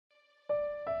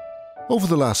Over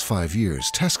the last 5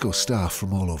 years, Tesco staff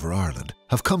from all over Ireland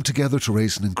have come together to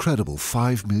raise an incredible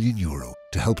 €5 million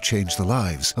to help change the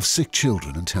lives of sick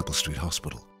children in Temple Street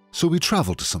Hospital. So we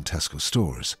travelled to some Tesco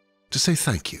stores to say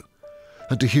thank you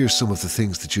and to hear some of the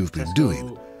things that you've been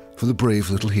doing for the brave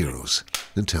little heroes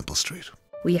in Temple Street.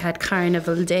 We had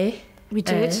Carnival Day. We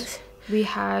did. We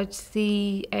had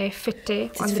the fit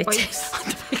day on the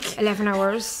bike, 11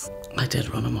 hours. I did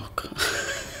run amok.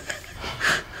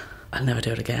 I'll never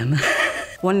do it again.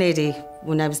 One lady,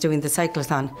 when I was doing the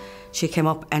cyclothon, she came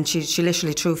up and she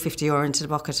literally threw €50 into the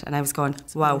bucket, and I was going,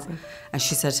 wow. Amazing. And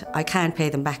she said, I can't pay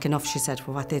them back enough, she said,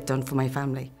 for what they've done for my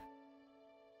family.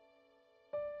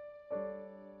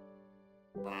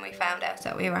 When we found out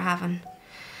that we were having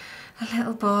a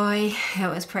little boy, it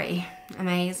was pretty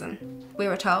amazing. We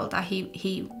were told that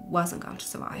he wasn't going to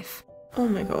survive. Oh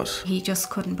my God. He just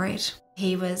couldn't breathe.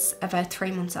 He was about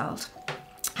 3 months old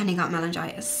and he got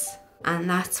meningitis. And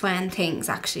that's when things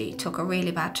actually took a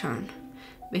really bad turn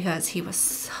because he was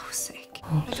so sick.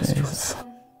 Oh, Jesus.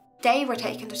 They were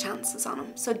taking the chances on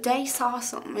him. So they saw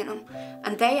something in him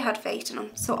and they had faith in him.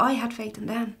 So I had faith in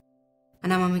them.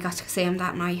 And then when we got to see him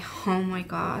that night, oh my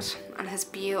God, and his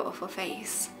beautiful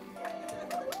face.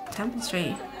 Temple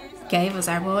Street gave us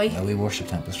our boy. Yeah, we worship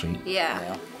Temple Street.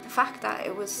 Yeah. The fact that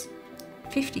it was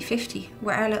 50-50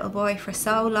 with our little boy for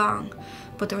so long,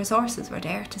 but the resources were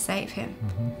there to save him.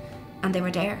 And they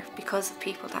were there because of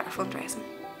people that are fundraising.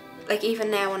 Like even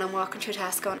now when I'm walking through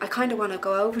Tesco, I kind of want to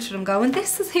go over to them going,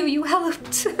 this is who you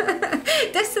helped.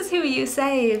 This is who you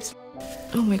saved.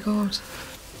 Oh my God.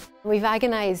 We've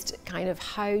agonised kind of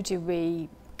how do we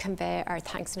convey our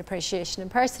thanks and appreciation in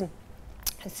person.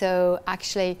 So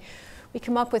actually we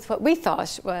come up with what we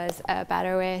thought was a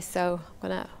better way, so I'm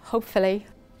going to hopefully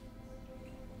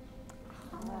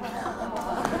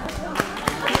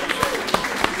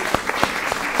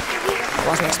I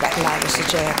wasn't expecting that. It was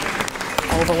such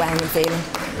an overwhelming feeling.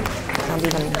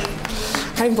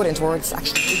 Can't even put it into words,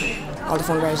 actually. All the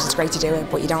fundraisers, it's great to do it,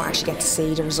 but you don't actually get to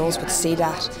see the results, but to see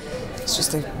that, it's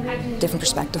just a different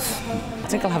perspective. I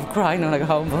think I'll have a cry when I go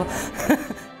home, but...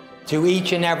 To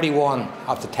each and every one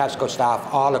of the Tesco staff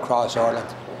all across Ireland,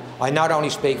 I not only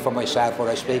speak for myself, but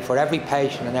I speak for every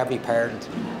patient and every parent,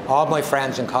 all my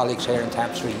friends and colleagues here in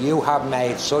Temple Street. You have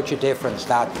made such a difference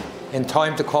that in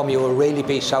time to come you will really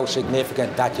be so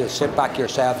significant that you'll sit back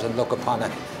yourselves and look upon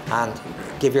it and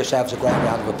give yourselves a great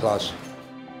round of applause.